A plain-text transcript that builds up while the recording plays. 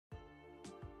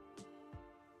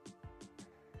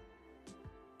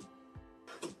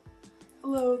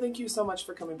Hello, thank you so much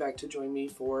for coming back to join me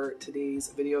for today's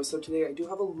video. So today I do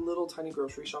have a little tiny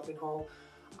grocery shopping haul.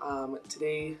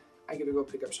 Today I get to go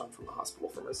pick up Shaun from the hospital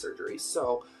from his surgery.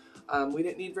 So we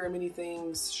didn't need very many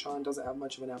things. Shaun doesn't have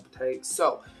much of an appetite.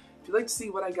 So if you'd like to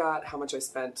see what I got, how much I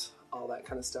spent, all that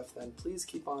kind of stuff, then please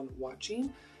keep on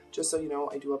watching. Just so you know,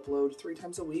 I do upload 3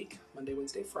 times a week, Monday,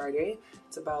 Wednesday, Friday.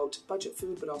 It's about budget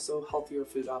food, but also healthier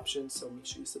food options. So make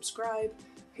sure you subscribe,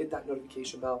 hit that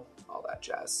notification bell, all that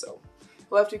jazz. So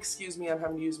you'll have to excuse me, I'm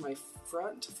having to use my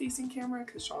front-facing camera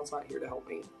because Shaun's not here to help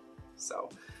me. So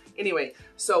anyway,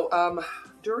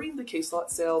 during the case lot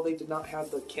sale, they did not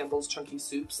have the Campbell's Chunky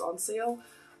Soups on sale,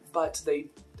 but they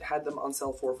had them on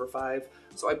sale 4 for $5.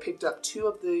 So I picked up 2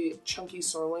 of the chunky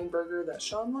sirloin burger that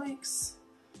Shaun likes.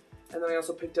 And then I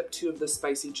also picked up 2 of the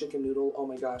spicy chicken noodle. Oh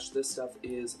my gosh, this stuff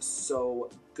is so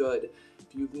good.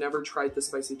 If you've never tried the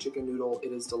spicy chicken noodle,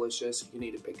 it is delicious. You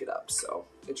need to pick it up. So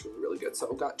it's really, really good.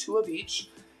 So I got 2 of each.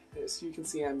 As you can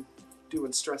see, I'm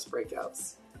doing stress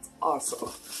breakouts. It's awesome.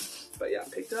 But yeah, I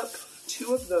picked up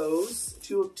 2 of those,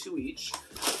 2 each.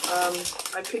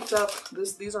 I picked up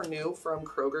these are new from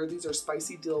Kroger. These are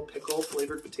spicy dill pickle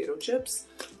flavored potato chips.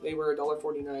 They were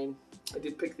 $1.49. I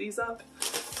did pick these up,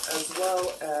 as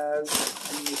well as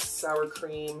the sour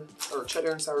cream, or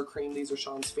cheddar and sour cream. These are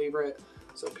Shaun's favorite,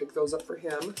 so pick those up for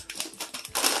him.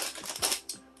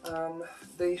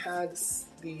 They had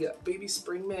the baby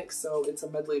spring mix, so it's a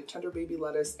medley of tender baby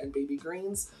lettuce and baby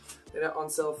greens. They're on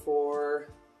sale for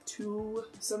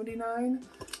 $2.79,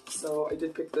 so I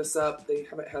did pick this up. They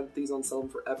haven't had these on sale in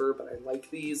forever, but I like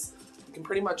these. You can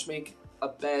pretty much make a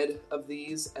bed of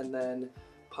these and then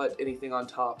put anything on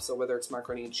top, so whether it's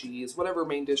macaroni and cheese, whatever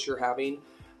main dish you're having,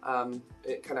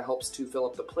 it kind of helps to fill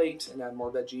up the plate and add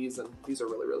more veggies, and these are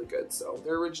really, really good. So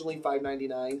they're originally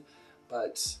 $5.99,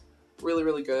 but really,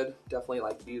 really good. Definitely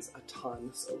like these a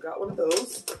ton, so got one of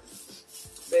those.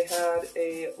 They had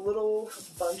a little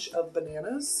bunch of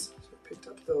bananas, so I picked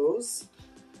up those.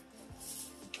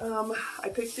 I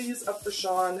picked these up for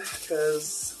Shaun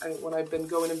because when I've been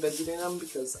going and visiting him,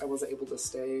 because I wasn't able to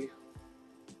stay,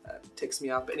 ticks me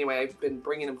up. Anyway, I've been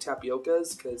bringing him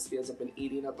tapiocas because he hasn't been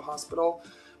eating at the hospital.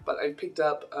 But I picked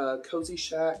up Cozy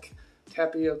Shack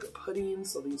tapioca pudding.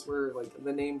 So these were like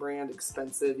the name brand,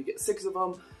 expensive. You get 6 of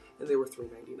them, and they were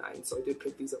 $3.99. So I did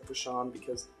pick these up for Shaun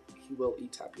because he will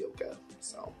eat tapioca.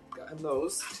 So got him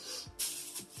those.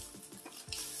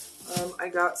 I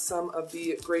got some of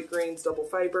the Great Grains Double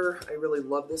Fiber. I really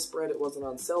love this bread. It wasn't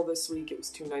on sale this week. It was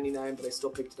 $2.99, but I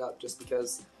still picked it up just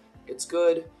because it's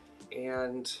good.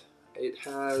 And it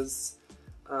has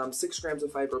 6 grams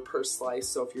of fiber per slice.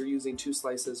 So if you're using 2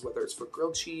 slices, whether it's for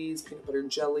grilled cheese, peanut butter and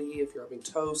jelly, if you're having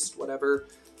toast, whatever,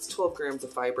 it's 12 grams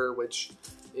of fiber, which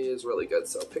is really good.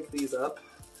 So pick these up.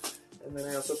 And then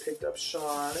I also picked up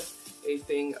Shaun a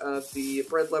thing of the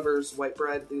Bread Lovers white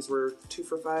bread. These were 2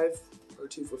 for $5 or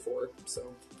 2 for $4.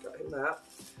 So got him that.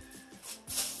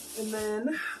 And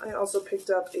then I also picked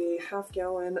up a ½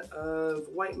 gallon of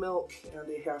white milk and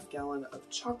a ½ gallon of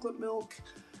chocolate milk.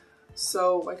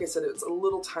 So like I said, it's a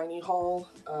little tiny haul,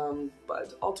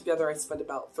 but altogether I spent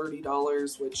about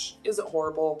 $30, which isn't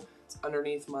horrible. It's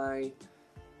underneath my,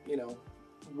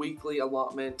 weekly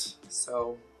allotment.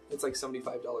 So it's like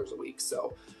 $75 a week.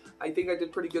 So I think I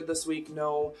did pretty good this week.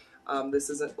 No, this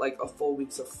isn't like a full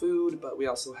week's of food, but we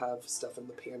also have stuff in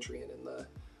the pantry and in the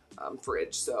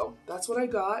fridge. So that's what I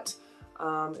got,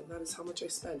 and that is how much I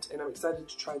spent. And I'm excited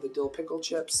to try the dill pickle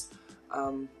chips.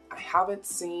 I haven't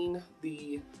seen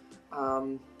the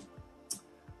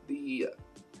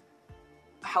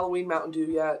Halloween Mountain Dew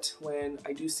yet. When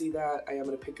I do see that, I am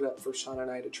going to pick it up for Shaun and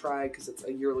I to try because it's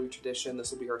a yearly tradition.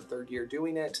 This will be our 3rd year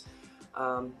doing it.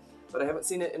 But I haven't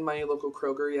seen it in my local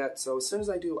Kroger yet. So as soon as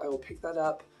I do, I will pick that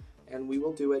up and we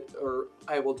will do it, or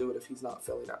I will do it if he's not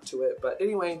feeling up to it. But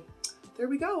anyway, there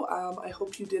we go. I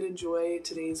hope you did enjoy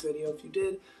today's video. If you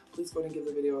did, please go ahead and give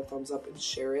the video a thumbs up and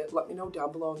share it. Let me know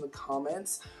down below in the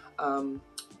comments.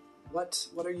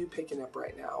 What are you picking up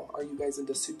right now? Are you guys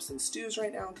into soups and stews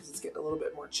right now because it's getting a little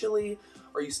bit more chilly?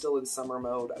 Are you still in summer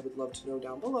mode? I would love to know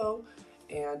down below.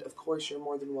 And of course, you're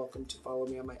more than welcome to follow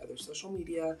me on my other social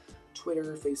media,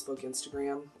 Twitter, Facebook,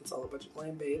 Instagram. It's all a Budget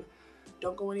Glam Babe.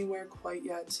 Don't go anywhere quite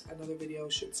yet. Another video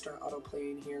should start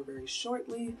autoplaying here very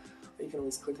shortly. Or you can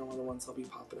always click on one of the ones I'll be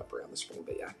popping up around the screen.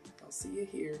 But yeah, I'll see you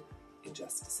here in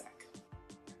just a sec.